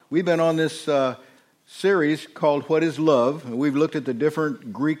We've been on this series called What is Love? And we've looked at the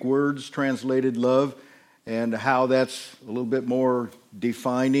different Greek words translated love and how that's a little bit more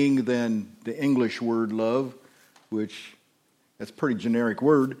defining than the English word love, which that's a pretty generic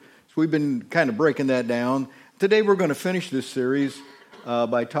word. So we've been kind of breaking that down. Today we're going to finish this series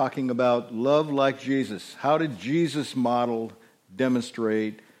by talking about love like Jesus. How did Jesus model,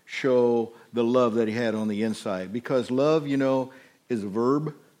 demonstrate, show the love that he had on the inside? Because love, is a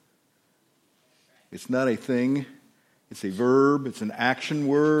verb. It's not a thing. It's a verb. It's an action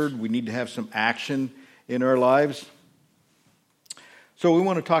word. We need to have some action in our lives. So we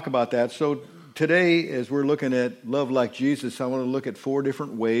want to talk about that. So today, as we're looking at love like Jesus, I want to look at 4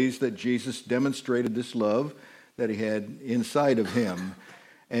 different ways that Jesus demonstrated this love that he had inside of him.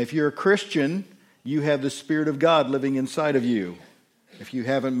 And if you're a Christian, you have the Spirit of God living inside of you. If you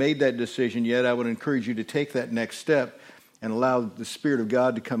haven't made that decision yet, I would encourage you to take that next step and allow the Spirit of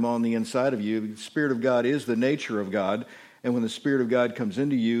God to come on the inside of you. The Spirit of God is the nature of God. And when the Spirit of God comes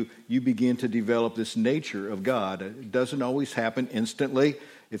into you, you begin to develop this nature of God. It doesn't always happen instantly.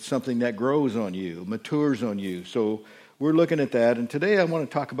 It's something that grows on you, matures on you. So we're looking at that. And today I want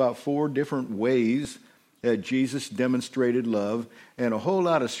to talk about 4 different ways that Jesus demonstrated love and a whole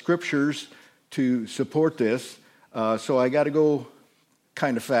lot of scriptures to support this. So I got to go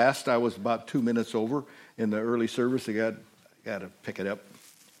kind of fast. I was about 2 minutes over in the early service. I got to pick it up.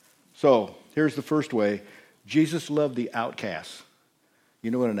 So here's the first way. Jesus loved the outcast. You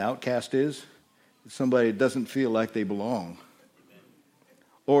know what an outcast is? It's somebody that doesn't feel like they belong.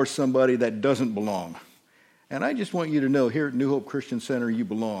 Or somebody that doesn't belong. And I just want you to know, here at New Hope Christian Center, you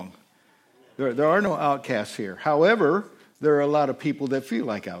belong. There are no outcasts here. However, there are a lot of people that feel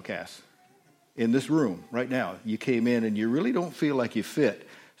like outcasts in this room right now. You came in and you really don't feel like you fit.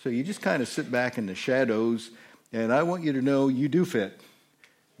 So you just kind of sit back in the shadows. And I want you to know you do fit.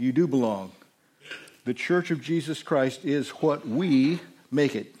 You do belong. The Church of Jesus Christ is what we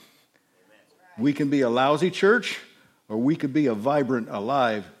make it. We can be a lousy church, or we could be a vibrant,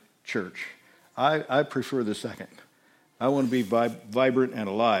 alive church. I prefer the second. I want to be vibrant and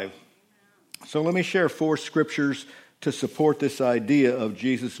alive. So let me share 4 scriptures to support this idea of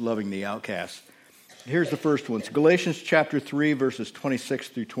Jesus loving the outcast. Here's the first one. It's Galatians chapter 3, verses 26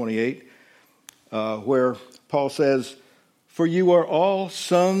 through 28, where Paul says, "For you are all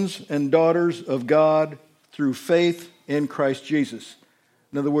sons and daughters of God through faith in Christ Jesus."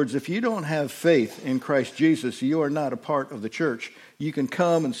 In other words, if you don't have faith in Christ Jesus, you are not a part of the church. You can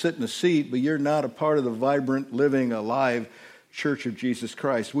come and sit in a seat, but you're not a part of the vibrant, living, alive Church of Jesus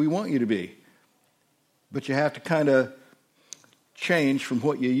Christ. We want you to be. But you have to kind of change from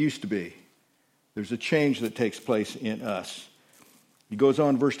what you used to be. There's a change that takes place in us. He goes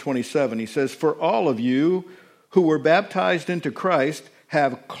on, verse 27. He says, "For all of you who were baptized into Christ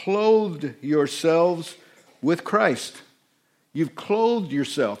have clothed yourselves with Christ." You've clothed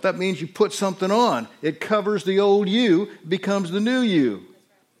yourself. That means you put something on. It covers the old you, becomes the new you.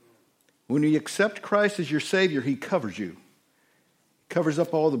 When you accept Christ as your Savior, He covers you. Covers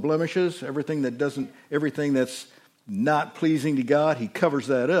up all the blemishes, everything that's not pleasing to God, He covers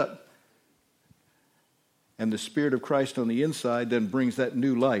that up. And the Spirit of Christ on the inside then brings that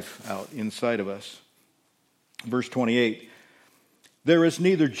new life out inside of us. Verse 28, "There is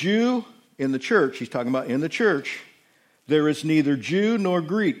neither Jew," in the church, he's talking about in the church, "there is neither Jew nor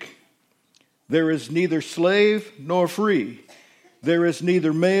Greek. There is neither slave nor free. There is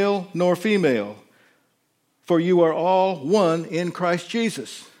neither male nor female. For you are all one in Christ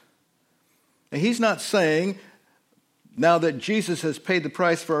Jesus." And he's not saying, now that Jesus has paid the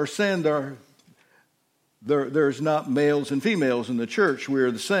price for our sin, there's not males and females in the church. We are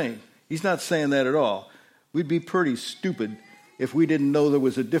the same. He's not saying that at all. We'd be pretty stupid if we didn't know there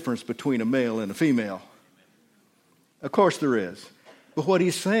was a difference between a male and a female. Of course there is. But what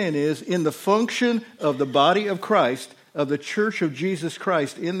he's saying is, in the function of the body of Christ, of the Church of Jesus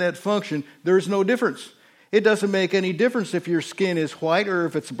Christ, in that function, there's no difference. It doesn't make any difference if your skin is white or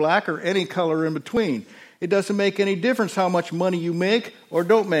if it's black or any color in between. It doesn't make any difference how much money you make or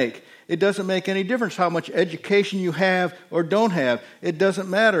don't make. It doesn't make any difference how much education you have or don't have. It doesn't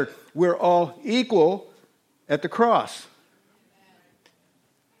matter. We're all equal at the cross.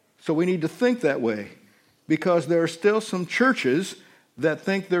 So we need to think that way, because there are still some churches that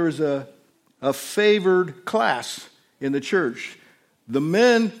think there is a favored class in the church. The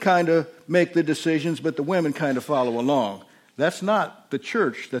men kind of make the decisions, but the women kind of follow along. That's not the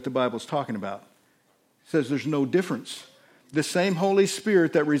church that the Bible's talking about. It says there's no difference. The same Holy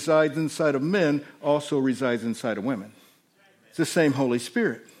Spirit that resides inside of men also resides inside of women. It's the same Holy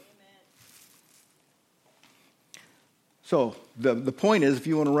Spirit. So the point is, if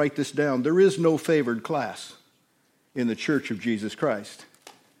you want to write this down, there is no favored class in the Church of Jesus Christ.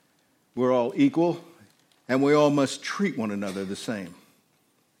 We're all equal, and we all must treat one another the same.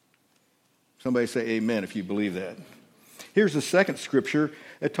 Somebody say amen if you believe that. Here's the second scripture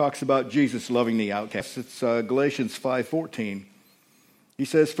that talks about Jesus loving the outcast. It's Galatians 5:14. He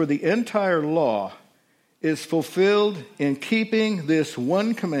says, "For the entire law is fulfilled in keeping this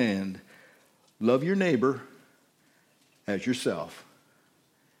one command, love your neighbor as yourself."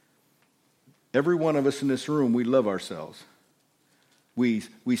 Every one of us in this room, we love ourselves. We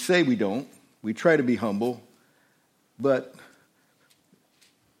say we don't. We try to be humble. But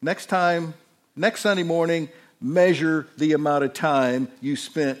next Sunday morning, measure the amount of time you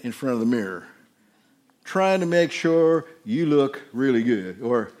spent in front of the mirror, trying to make sure you look really good,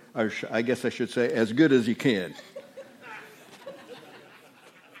 or I guess I should say as good as you can.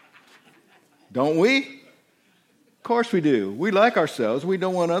 Don't we? Of course we do. We like ourselves. We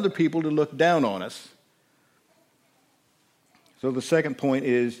don't want other people to look down on us. So the second point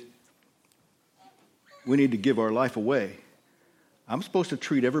is we need to give our life away. I'm supposed to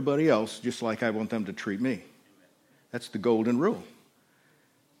treat everybody else just like I want them to treat me. That's the golden rule.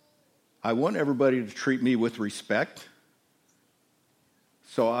 I want everybody to treat me with respect,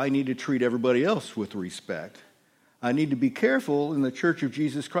 so I need to treat everybody else with respect. I need to be careful in the Church of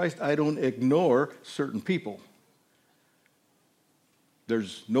Jesus Christ I don't ignore certain people.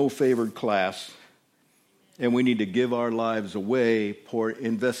 There's no favored class, and we need to give our lives away for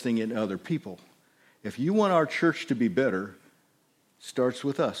investing in other people. If you want our church to be better, starts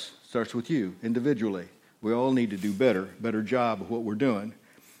with us, starts with you individually. We all need to do better job of what we're doing.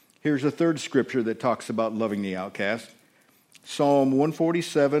 Here's a third scripture that talks about loving the outcast. Psalm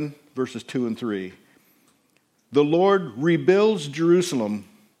 147, verses 2 and 3. "The Lord rebuilds Jerusalem,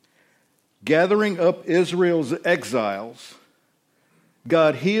 gathering up Israel's exiles.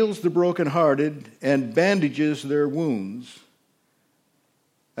 God heals the brokenhearted and bandages their wounds."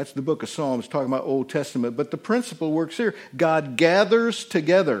 That's the book of Psalms talking about Old Testament. But the principle works here. God gathers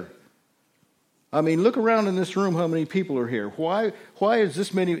together. I mean, look around in this room how many people are here. Why did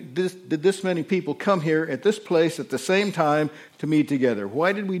this many people come here at this place at the same time to meet together?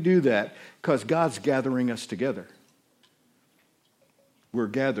 Why did we do that? Because God's gathering us together. We're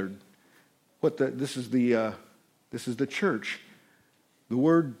gathered. This is the church. The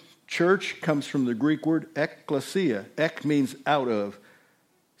word church comes from the Greek word ekklesia. Ek means out of.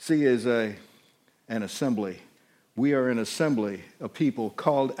 See is an assembly. We are an assembly of people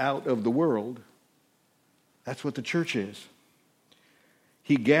called out of the world. That's what the church is.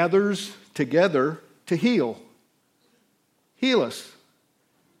 He gathers together to heal. Heal us.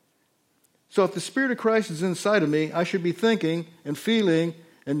 So if the Spirit of Christ is inside of me, I should be thinking and feeling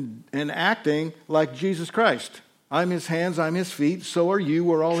and acting like Jesus Christ. I'm his hands, I'm his feet, so are you.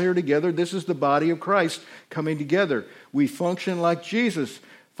 We're all here together. This is the body of Christ coming together. We function like Jesus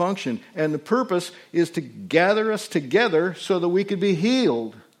functioned. And the purpose is to gather us together so that we could be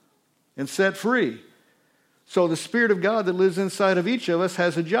healed and set free. So the Spirit of God that lives inside of each of us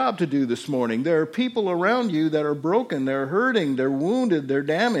has a job to do this morning. There are people around you that are broken, they're hurting, they're wounded, they're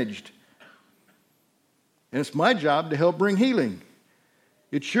damaged. And it's my job to help bring healing.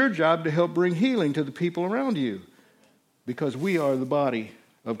 It's your job to help bring healing to the people around you, because we are the body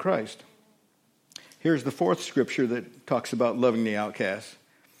of Christ. Here's the fourth scripture that talks about loving the outcast.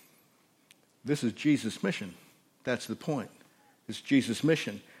 This is Jesus' mission. That's the point. It's Jesus'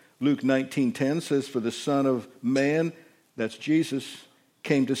 mission. Luke 19:10 says, "For the Son of Man," that's Jesus,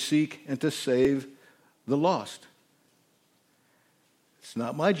 "came to seek and to save the lost." It's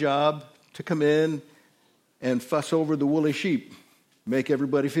not my job to come in and fuss over the woolly sheep, make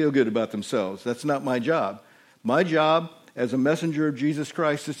everybody feel good about themselves. That's not my job. My job as a messenger of Jesus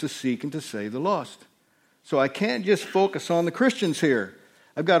Christ is to seek and to save the lost. So I can't just focus on the Christians here.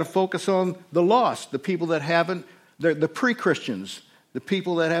 I've got to focus on the lost, the people that haven't, the pre-Christians, the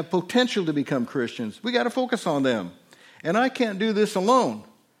people that have potential to become Christians. We got to focus on them. And I can't do this alone.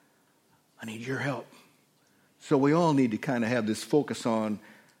 I need your help. So we all need to kind of have this focus on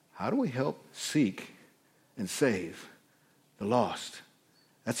how do we help seek and save the lost.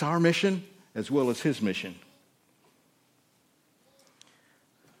 That's our mission as well as his mission.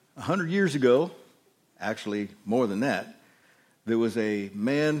 100 years ago, actually more than that, there was a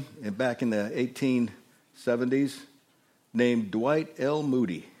man back in the 1870s named Dwight L.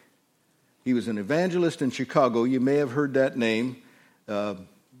 Moody. He was an evangelist in Chicago. You may have heard that name.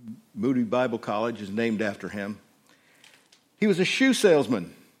 Moody Bible College is named after him. He was a shoe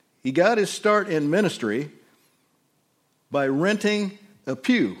salesman. He got his start in ministry by renting a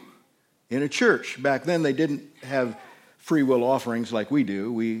pew in a church. Back then they didn't have free will offerings like we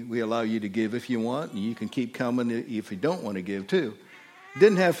do. We allow you to give if you want, and you can keep coming if you don't want to give too.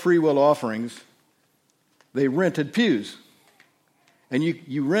 Didn't have free will offerings. They rented pews. And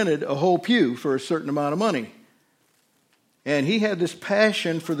you rented a whole pew for a certain amount of money. And he had this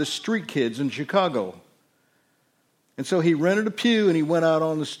passion for the street kids in Chicago. And so he rented a pew and he went out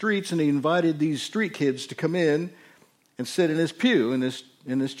on the streets and he invited these street kids to come in and sit in his pew in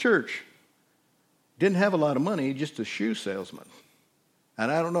this church. Didn't have a lot of money, just a shoe salesman.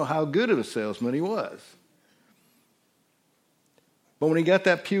 And I don't know how good of a salesman he was. But when he got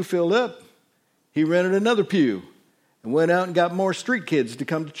that pew filled up, he rented another pew and went out and got more street kids to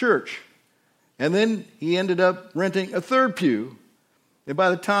come to church. And then he ended up renting a third pew. And by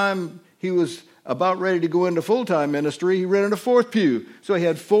the time he was about ready to go into full-time ministry, he rented a fourth pew. So he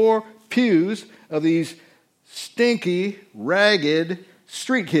had 4 pews of these stinky, ragged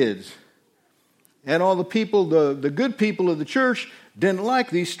street kids. And all the people, the good people of the church, didn't like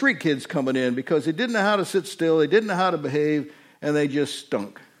these street kids coming in because they didn't know how to sit still, they didn't know how to behave, and they just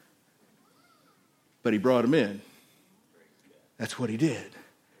stunk. But he brought them in. That's what he did.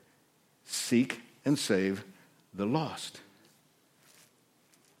 Seek and save the lost.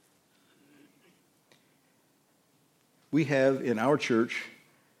 We have in our church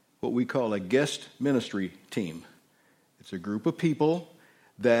what we call a guest ministry team. It's a group of people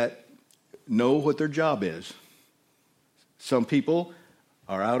that know what their job is. Some people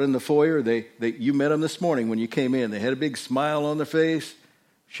are out in the foyer. You met them this morning when you came in. They had a big smile on their face,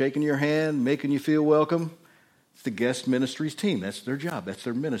 shaking your hand, making you feel welcome. It's the guest ministries team. That's their job. That's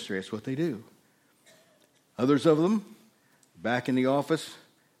their ministry. That's what they do. Others of them back in the office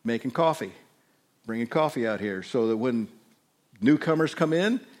making coffee, bringing coffee out here so that when newcomers come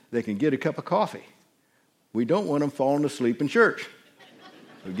in, they can get a cup of coffee. We don't want them falling asleep in church.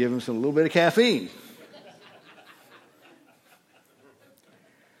 We give them a little bit of caffeine.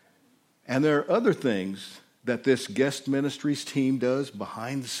 And there are other things that this guest ministries team does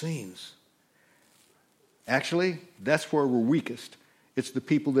behind the scenes. Actually, that's where we're weakest. It's the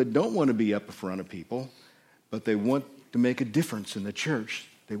people that don't want to be up in front of people, but they want to make a difference in the church.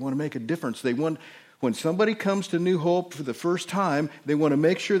 They want to make a difference. When somebody comes to New Hope for the first time, they want to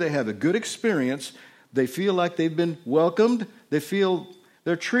make sure they have a good experience. They feel like they've been welcomed. They feel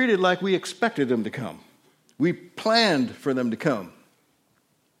they're treated like we expected them to come. We planned for them to come.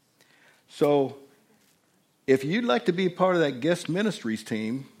 So if you'd like to be part of that guest ministries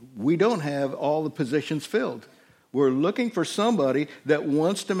team, we don't have all the positions filled. We're looking for somebody that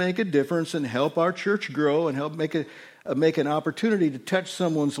wants to make a difference and help our church grow and help make an opportunity to touch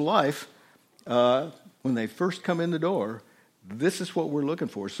someone's life when they first come in the door. This is what we're looking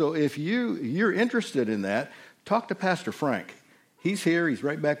for. So if you're interested in that, talk to Pastor Frank. He's here. He's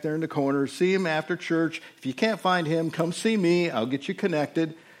right back there in the corner. See him after church. If you can't find him, come see me. I'll get you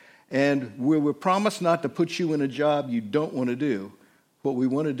connected. And we will promise not to put you in a job you don't want to do. What we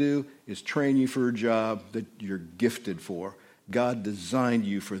want to do is train you for a job that you're gifted for. God designed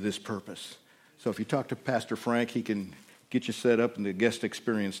you for this purpose. So if you talk to Pastor Frank, he can get you set up in the guest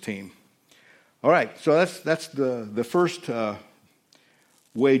experience team. All right, so that's the first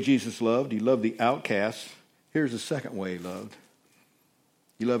way Jesus loved. He loved the outcasts. Here's the second way he loved.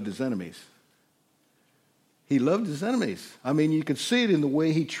 He loved his enemies. He loved his enemies. I mean, you could see it in the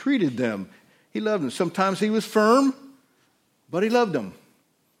way he treated them. He loved them. Sometimes he was firm, but he loved them.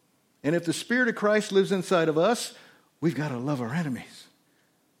 And if the Spirit of Christ lives inside of us, we've got to love our enemies.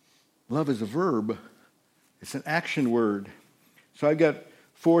 Love is a verb. It's an action word. So I've got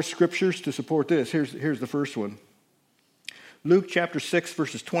 4 scriptures to support this. Here's the first one. Luke chapter 6,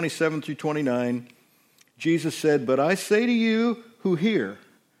 verses 27 through 29. Jesus said, "But I say to you who hear,"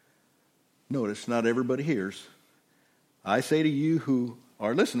 notice, not everybody hears. "I say to you who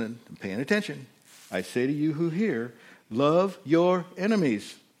are listening and paying attention, I say to you who hear, love your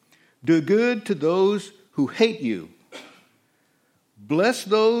enemies. Do good to those who hate you. Bless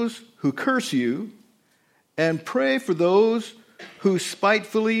those who curse you, and pray for those who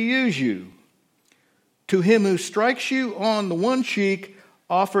spitefully use you. To him who strikes you on the one cheek,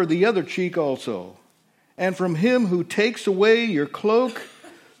 offer the other cheek also. And from him who takes away your cloak,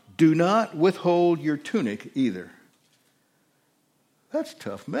 do not withhold your tunic either." That's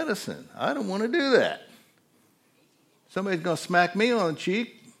tough medicine. I don't want to do that. Somebody's going to smack me on the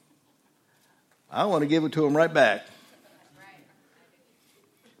cheek. I want to give it to him right back.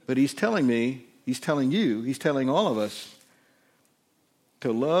 But he's telling me, he's telling you, he's telling all of us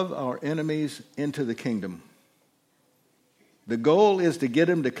to love our enemies into the kingdom. The goal is to get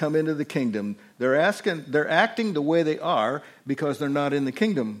them to come into the kingdom. They're acting the way they are because they're not in the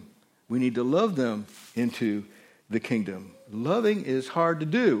kingdom. We need to love them into the kingdom. Loving is hard to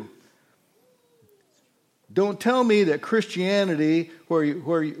do. Don't tell me that Christianity, where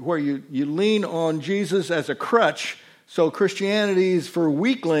you lean on Jesus as a crutch, so Christianity is for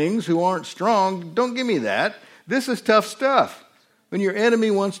weaklings who aren't strong. Don't give me that. This is tough stuff. When your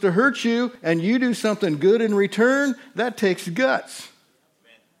enemy wants to hurt you and you do something good in return, that takes guts.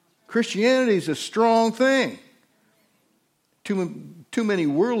 Christianity is a strong thing. Too many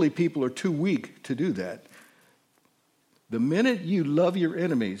worldly people are too weak to do that. The minute you love your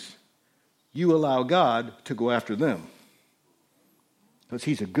enemies, you allow God to go after them. Because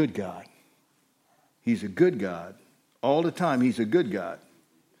He's a good God. He's a good God. All the time, He's a good God.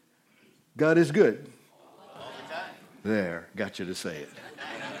 God is good. All the time. There, got you to say it.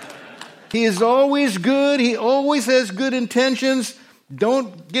 He is always good. He always has good intentions.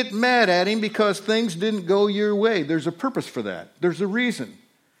 Don't get mad at Him because things didn't go your way. There's a purpose for that. There's a reason.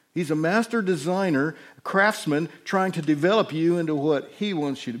 He's a master designer, a craftsman, trying to develop you into what He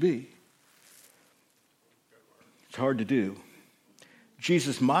wants you to be. It's hard to do.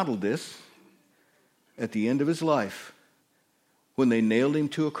 Jesus modeled this at the end of His life when they nailed Him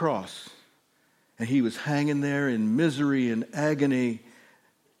to a cross. And He was hanging there in misery and agony.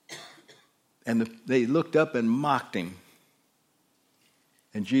 And they looked up and mocked Him.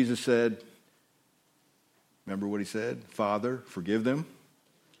 And Jesus said, remember what He said? Father, forgive them,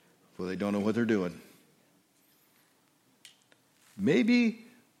 for they don't know what they're doing. Maybe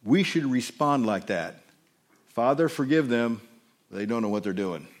we should respond like that. Father, forgive them, they don't know what they're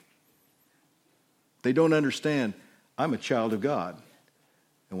doing. They don't understand I'm a child of God.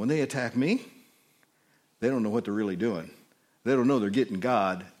 And when they attack me, they don't know what they're really doing. They don't know they're getting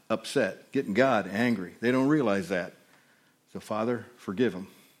God upset, getting God angry. They don't realize that. So, Father, forgive them.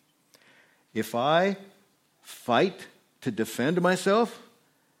 If I fight to defend myself,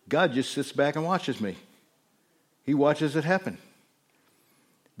 God just sits back and watches me. He watches it happen.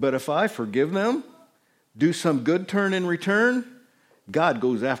 But if I forgive them, do some good turn in return, God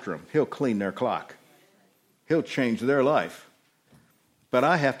goes after them. He'll clean their clock. He'll change their life. But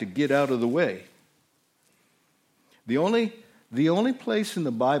I have to get out of the way. The only place in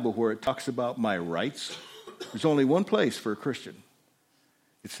the Bible where it talks about my rights, there's only one place for a Christian.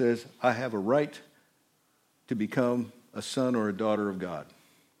 It says, I have a right to become a son or a daughter of God.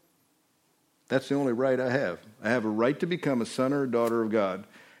 That's the only right I have. I have a right to become a son or a daughter of God.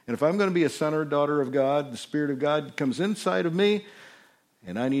 And if I'm going to be a son or a daughter of God, the Spirit of God comes inside of me,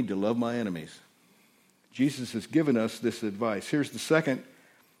 and I need to love my enemies. Jesus has given us this advice. Here's the second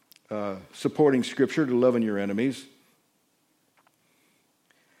supporting scripture to loving your enemies.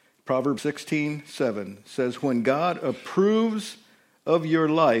 Proverbs 16:7 says, when God approves of your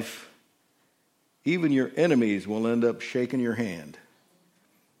life, even your enemies will end up shaking your hand.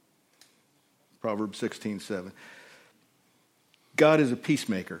 Proverbs 16:7. God is a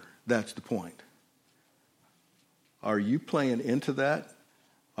peacemaker. That's the point. Are you playing into that?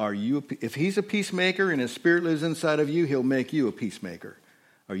 If He's a peacemaker and His Spirit lives inside of you, He'll make you a peacemaker.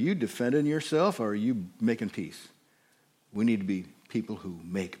 Are you defending yourself or are you making peace? We need to be people who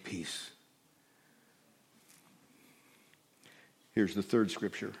make peace. Here's the third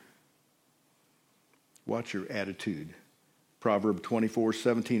scripture. Watch your attitude. Proverbs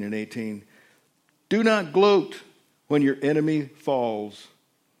 24:17 and 18. Do not gloat when your enemy falls.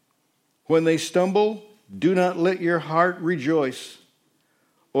 When they stumble, do not let your heart rejoice,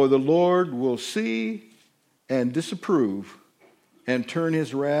 or the Lord will see and disapprove and turn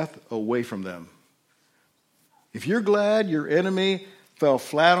His wrath away from them. If you're glad your enemy fell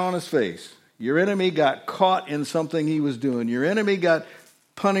flat on his face, your enemy got caught in something he was doing, your enemy got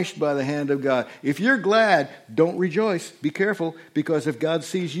punished by the hand of God, if you're glad, don't rejoice. Be careful, because if God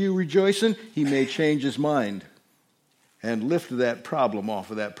sees you rejoicing, He may change His mind and lift that problem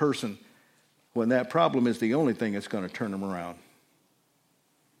off of that person when that problem is the only thing that's going to turn them around.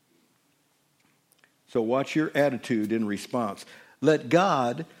 So watch your attitude in response. Let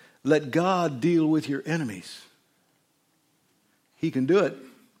God deal with your enemies. He can do it.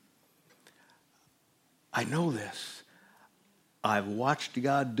 I know this. I've watched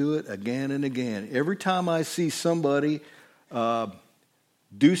God do it again and again. Every time I see somebody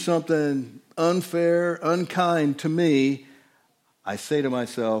do something unfair, unkind to me, I say to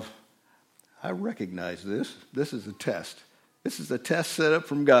myself, I recognize this. This is a test. This is a test set up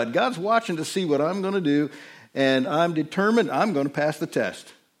from God. God's watching to see what I'm going to do, and I'm determined I'm going to pass the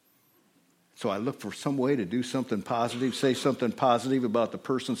test. So I look for some way to do something positive, say something positive about the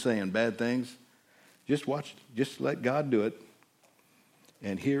person saying bad things. Just watch, just let God do it.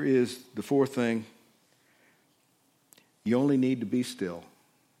 And here is the fourth thing. You only need to be still.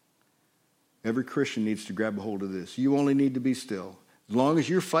 Every Christian needs to grab a hold of this. You only need to be still. As long as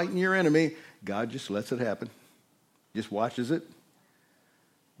you're fighting your enemy, God just lets it happen. Just watches it.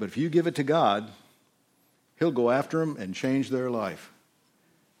 But if you give it to God, he'll go after them and change their life.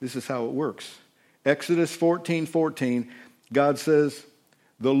 This is how it works. Exodus 14:14, God says,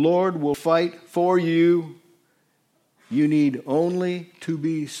 the Lord will fight for you. You need only to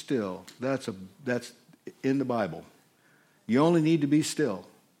be still. That's in the Bible. You only need to be still.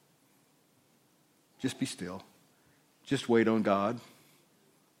 Just be still. Just wait on God.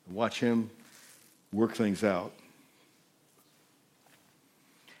 Watch him work things out.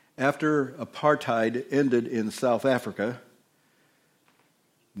 After apartheid ended in South Africa,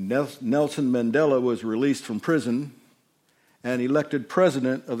 Nelson Mandela was released from prison and elected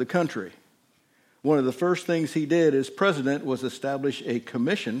president of the country. One of the first things he did as president was establish a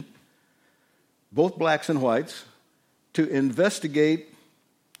commission, both blacks and whites, to investigate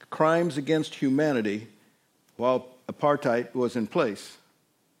crimes against humanity while apartheid was in place.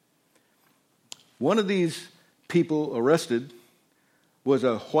 One of these people arrested was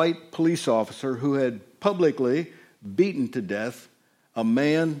a white police officer who had publicly beaten to death a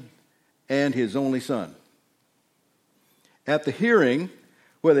man and his only son. At the hearing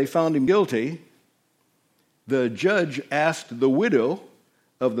where they found him guilty, the judge asked the widow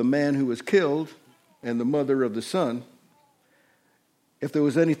of the man who was killed and the mother of the son if there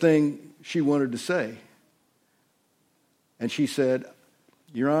was anything she wanted to say. And she said,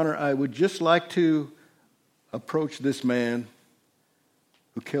 Your Honor, I would just like to approach this man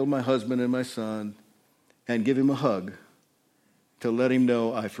who killed my husband and my son and give him a hug to let him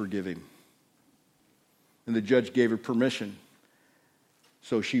know I forgive him. And the judge gave her permission.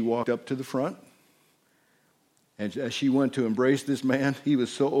 So she walked up to the front. And as she went to embrace this man, he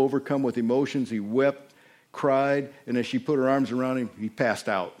was so overcome with emotions, he wept, cried, and as she put her arms around him, he passed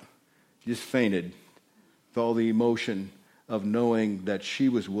out. He just fainted with all the emotion of knowing that she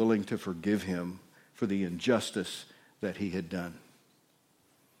was willing to forgive him for the injustice that he had done.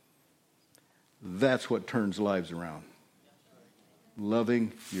 That's what turns lives around.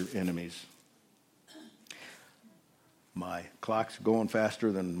 Loving your enemies. My clock's going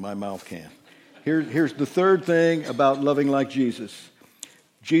faster than my mouth can. Here's the third thing about loving like Jesus.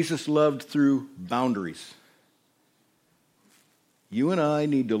 Jesus loved through boundaries. You and I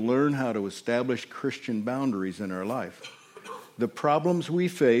need to learn how to establish Christian boundaries in our life. The problems we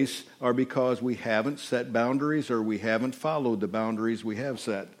face are because we haven't set boundaries or we haven't followed the boundaries we have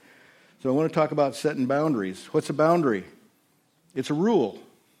set. So I want to talk about setting boundaries. What's a boundary? It's a rule.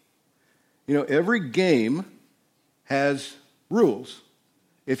 You know, every game has rules.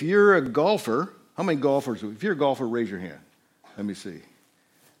 If you're a golfer, how many golfers? If you're a golfer, raise your hand. Let me see.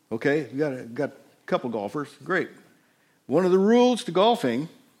 Okay, you got a couple golfers. Great. One of the rules to golfing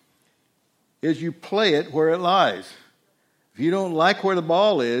is you play it where it lies. If you don't like where the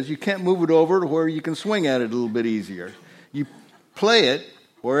ball is, you can't move it over to where you can swing at it a little bit easier. You play it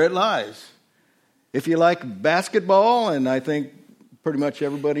where it lies. If you like basketball, and I think pretty much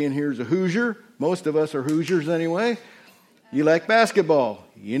everybody in here is a Hoosier, most of us are Hoosiers anyway, you like basketball.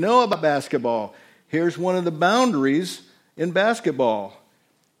 You know about basketball. Here's one of the boundaries in basketball.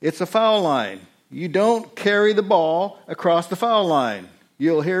 It's a foul line. You don't carry the ball across the foul line.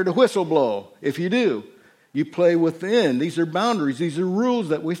 You'll hear the whistle blow if you do. You play within. These are boundaries. These are rules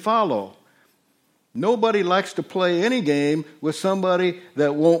that we follow. Nobody likes to play any game with somebody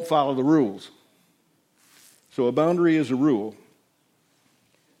that won't follow the rules. So a boundary is a rule.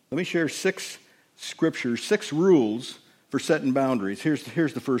 Let me share 6 scriptures, 6 rules for setting boundaries. Here's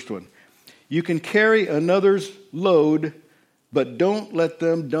the first one. You can carry another's load, but don't let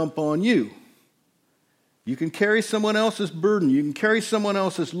them dump on you. You can carry someone else's burden. You can carry someone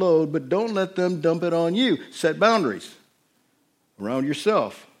else's load, but don't let them dump it on you. Set boundaries around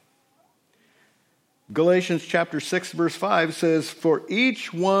yourself. Galatians chapter 6, verse 5 says, For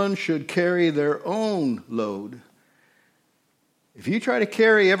each one should carry their own load. If you try to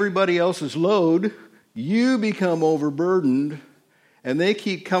carry everybody else's load, you become overburdened, and they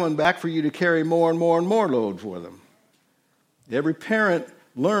keep coming back for you to carry more and more and more load for them. Every parent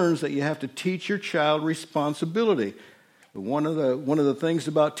learns that you have to teach your child responsibility. One of the things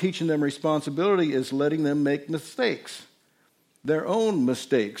about teaching them responsibility is letting them make mistakes, their own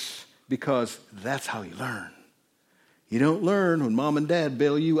mistakes, because that's how you learn. You don't learn when mom and dad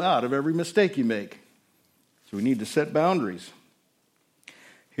bail you out of every mistake you make. So we need to set boundaries.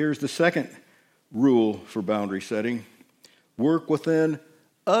 Here's the second rule for boundary setting. Work within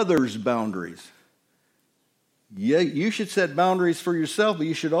others' boundaries. Yeah, you should set boundaries for yourself, but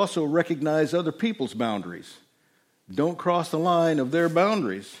you should also recognize other people's boundaries. Don't cross the line of their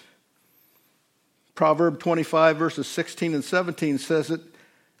boundaries. Proverb 25, verses 16 and 17 says it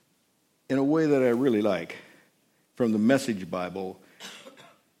in a way that I really like from the Message Bible.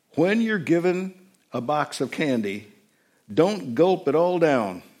 When you're given a box of candy, don't gulp it all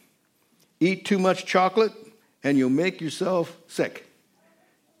down. Eat too much chocolate and you'll make yourself sick.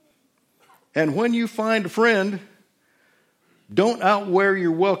 And when you find a friend, don't outwear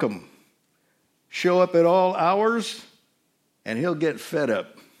your welcome. Show up at all hours and he'll get fed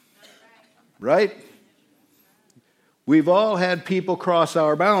up. Right? We've all had people cross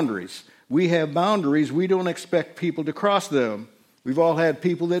our boundaries. We have boundaries. We don't expect people to cross them. We've all had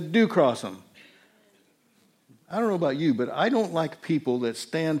people that do cross them. I don't know about you, but I don't like people that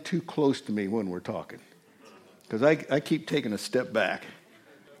stand too close to me when we're talking. Because I keep taking a step back.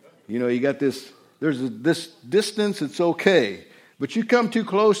 You know, you got this distance, it's okay. But you come too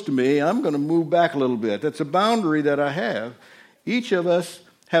close to me, I'm going to move back a little bit. That's a boundary that I have. Each of us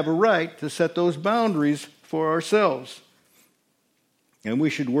have a right to set those boundaries for ourselves. And we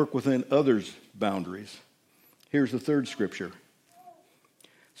should work within others' boundaries. Here's the third scripture.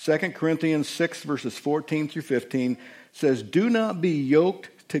 2 Corinthians 6, verses 14 through 15 says, do not be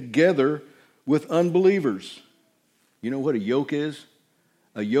yoked together with unbelievers. You know what a yoke is?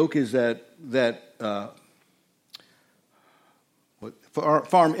 A yoke is that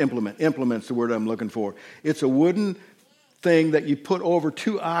farm implement. Implement's the word I'm looking for. It's a wooden thing that you put over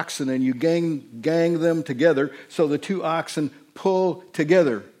two oxen and you gang them together so the two oxen pull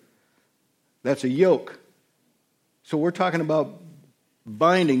together. That's a yoke. So we're talking about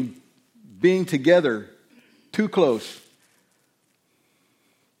binding, being together, too close.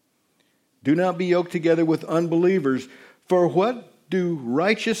 Do not be yoked together with unbelievers. For what do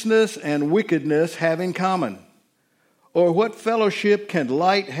righteousness and wickedness have in common? Or what fellowship can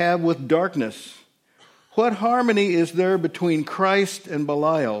light have with darkness? What harmony is there between Christ and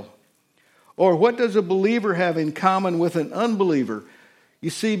Belial? Or what does a believer have in common with an unbeliever? You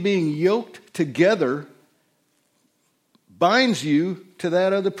see, being yoked together binds you to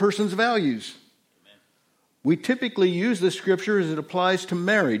that other person's values. Amen. We typically use this scripture as it applies to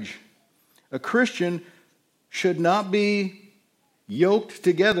marriage. A Christian should not be yoked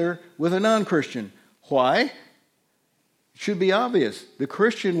together with a non-Christian. Why? It should be obvious. The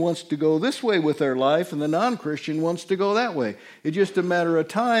Christian wants to go this way with their life, and the non-Christian wants to go that way. It's just a matter of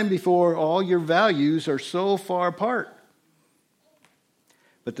time before all your values are so far apart.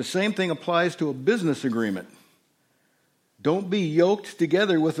 But the same thing applies to a business agreement. Don't be yoked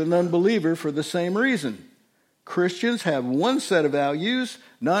together with an unbeliever for the same reason. Christians have one set of values,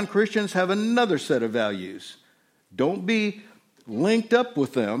 non-Christians have another set of values. Don't be linked up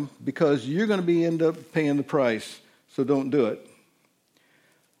with them because you're going to end up paying the price, so don't do it.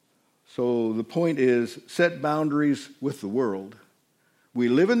 So the point is, set boundaries with the world. We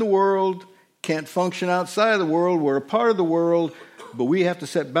live in the world, can't function outside of the world, we're a part of the world, but we have to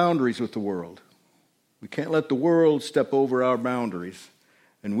set boundaries with the world. We can't let the world step over our boundaries.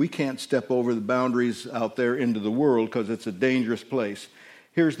 And we can't step over the boundaries out there into the world because it's a dangerous place.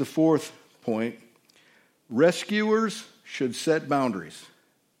 Here's the fourth point. Rescuers should set boundaries.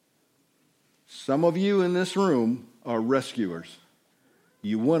 Some of you in this room are rescuers.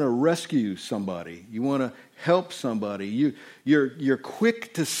 You want to rescue somebody. You want to help somebody. You're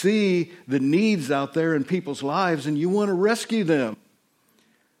quick to see the needs out there in people's lives and you want to rescue them.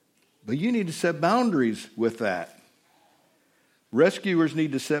 But you need to set boundaries with that. Rescuers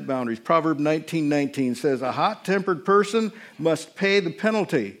need to set boundaries. Proverb 19:19 says, a hot-tempered person must pay the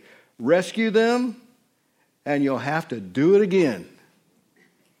penalty. Rescue them, and you'll have to do it again.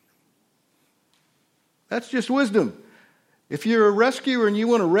 That's just wisdom. If you're a rescuer and you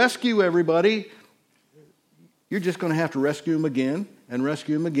want to rescue everybody, you're just going to have to rescue them again, and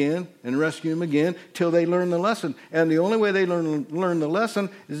rescue them again, and rescue them again, till they learn the lesson. And the only way they learn the lesson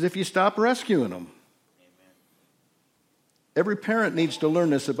is if you stop rescuing them. Amen. Every parent needs to learn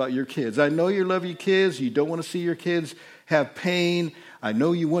this about your kids. I know you love your kids. You don't want to see your kids have pain. I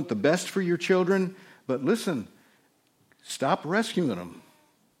know you want the best for your children. But listen, stop rescuing them.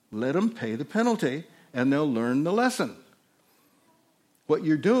 Let them pay the penalty, and they'll learn the lesson. What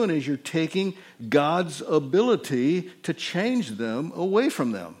you're doing is you're taking God's ability to change them away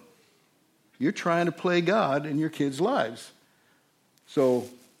from them. You're trying to play God in your kids' lives. So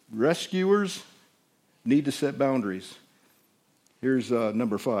rescuers need to set boundaries. Here's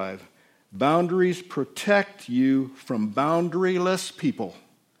number 5. Boundaries protect you from boundaryless people.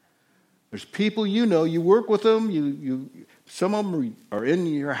 There's people you work with them, some of them are in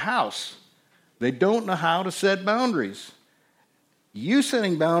your house. They don't know how to set boundaries. You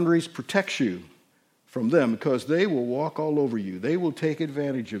setting boundaries protects you from them because they will walk all over you. They will take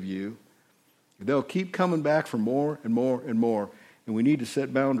advantage of you. They'll keep coming back for more and more and more. And we need to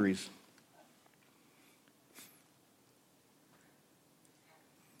set boundaries.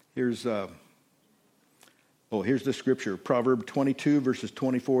 Here's the scripture, Proverbs 22, verses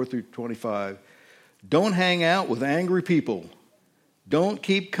 24 through 25. Don't hang out with angry people. Don't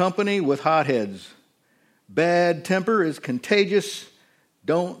keep company with hotheads. Bad temper is contagious.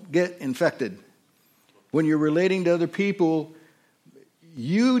 Don't get infected. When you're relating to other people,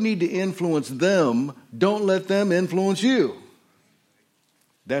 you need to influence them. Don't let them influence you.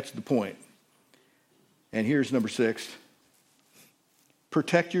 That's the point. And here's number 6.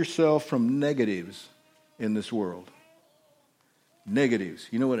 Protect yourself from negatives in this world. Negatives.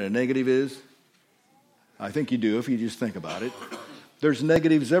 You know what a negative is? I think you do if you just think about it. There's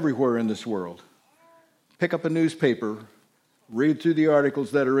negatives everywhere in this world. Pick up a newspaper, read through the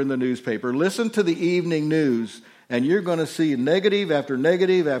articles that are in the newspaper, listen to the evening news, and you're going to see negative after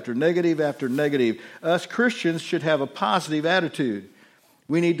negative after negative after negative. Us Christians should have a positive attitude.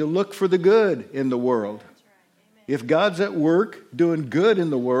 We need to look for the good in the world. If God's at work doing good in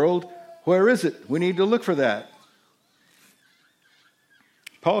the world, where is it? We need to look for that.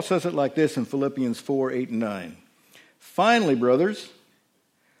 Paul says it like this in Philippians 4, 8, and 9. Finally, brothers,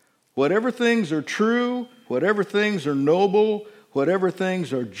 whatever things are true, whatever things are noble, whatever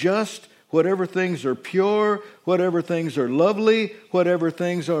things are just, whatever things are pure, whatever things are lovely, whatever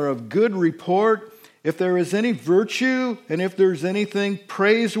things are of good report, if there is any virtue and if there's anything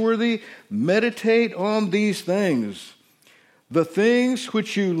praiseworthy, meditate on these things. The things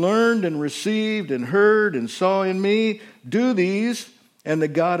which you learned and received and heard and saw in me, do these, and the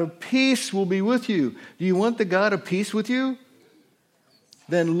God of peace will be with you. Do you want the God of peace with you?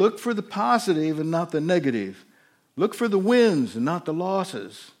 Then look for the positive and not the negative. Look for the wins and not the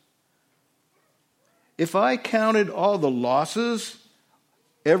losses. If I counted all the losses,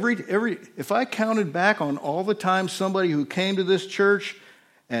 if I counted back on all the time somebody who came to this church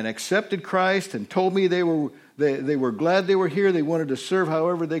and accepted Christ and told me they were glad they were here, they wanted to serve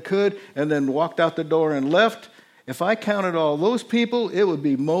however they could, and then walked out the door and left, if I counted all those people, it would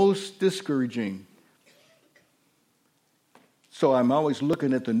be most discouraging. So I'm always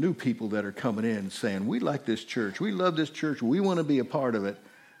looking at the new people that are coming in saying, we like this church, we love this church, we want to be a part of it.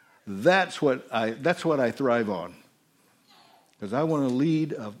 That's what I thrive on. Because I want to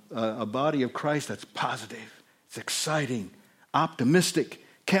lead a body of Christ that's positive, it's exciting, optimistic.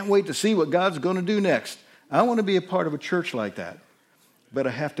 Can't wait to see what God's going to do next. I want to be a part of a church like that. But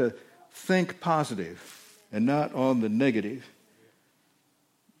I have to think positive and not on the negative.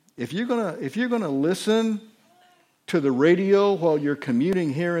 If you're gonna listen to the radio while you're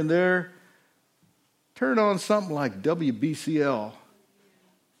commuting here and there, turn on something like WBCL.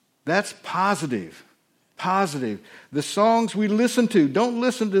 That's positive. Positive. The songs we listen to, don't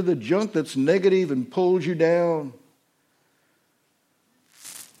listen to the junk that's negative and pulls you down.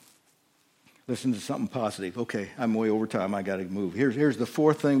 Listen to something positive. Okay, I'm way over time. I got to move. Here's the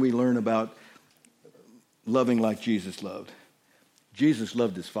fourth thing we learn about loving like Jesus loved. Jesus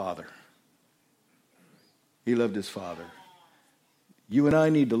loved his Father. He loved his Father. You and I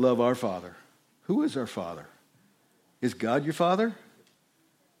need to love our Father. Who is our Father? Is God your Father?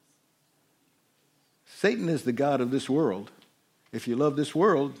 Satan is the god of this world. If you love this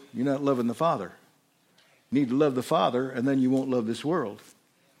world, you're not loving the Father. You need to love the Father, and then you won't love this world.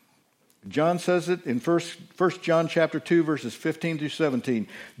 John says it in 1 John chapter 2, verses 15 through 17.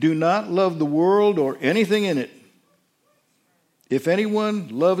 Do not love the world or anything in it. If anyone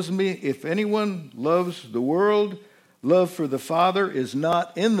loves the world, love for the Father is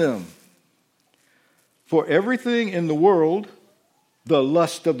not in them. For everything in the world, the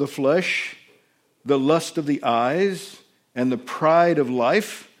lust of the flesh, the lust of the eyes, and the pride of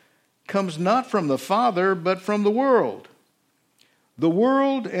life, comes not from the Father, but from the world. The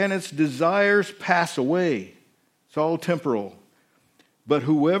world and its desires pass away. It's all temporal. But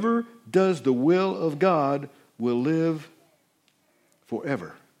whoever does the will of God will live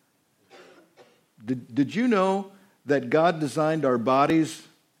forever. Did you know that God designed our bodies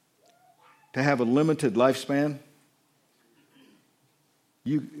to have a limited lifespan?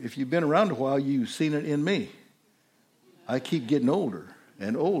 If you've been around a while, you've seen it in me. I keep getting older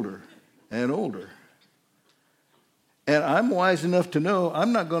and older and older. And I'm wise enough to know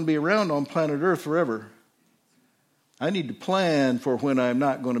I'm not going to be around on planet Earth forever. I need to plan for when I'm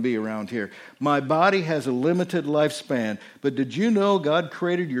not going to be around here. My body has a limited lifespan. But did you know God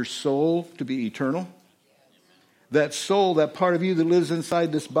created your soul to be eternal? That soul, that part of you that lives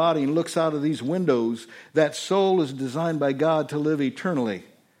inside this body and looks out of these windows, that soul is designed by God to live eternally.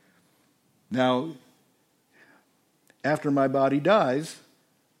 Now, after my body dies,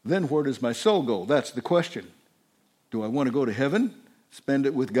 then where does my soul go? That's the question. Do I want to go to heaven, spend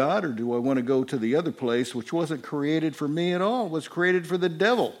it with God, or do I want to go to the other place, which wasn't created for me at all? It was created for the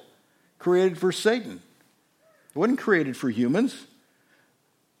devil, created for Satan. It wasn't created for humans.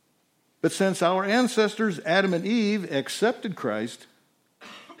 But since our ancestors, Adam and Eve, accepted Christ,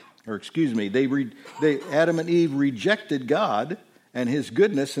 Adam and Eve rejected God and his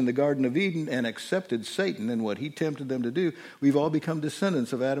goodness in the Garden of Eden and accepted Satan and what he tempted them to do, we've all become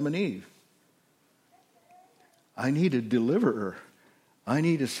descendants of Adam and Eve. I need a deliverer. I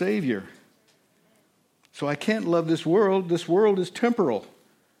need a Savior. So I can't love this world. This world is temporal.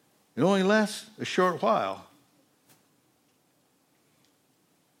 It only lasts a short while.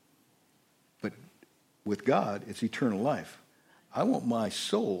 But with God, it's eternal life. I want my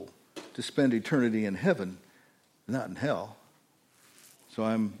soul to spend eternity in heaven, not in hell. So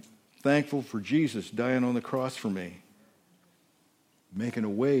I'm thankful for Jesus dying on the cross for me, making a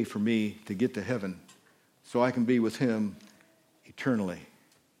way for me to get to heaven so I can be with him eternally.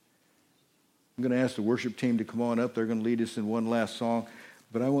 I'm going to ask the worship team to come on up. They're going to lead us in one last song.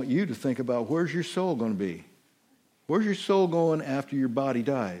 But I want you to think about, where's your soul going to be? Where's your soul going after your body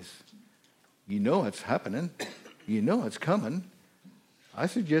dies? You know it's happening. You know it's coming. I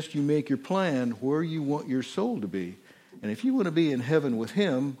suggest you make your plan where you want your soul to be. And if you want to be in heaven with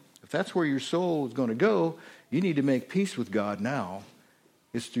him, if that's where your soul is going to go, you need to make peace with God now.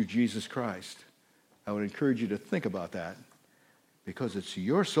 It's through Jesus Christ. I would encourage you to think about that, because it's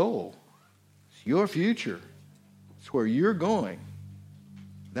your soul. It's your future. It's where you're going.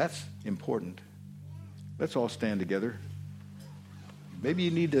 That's important. Let's all stand together. Maybe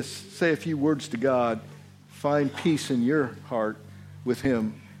you need to say a few words to God. Find peace in your heart with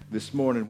him this morning.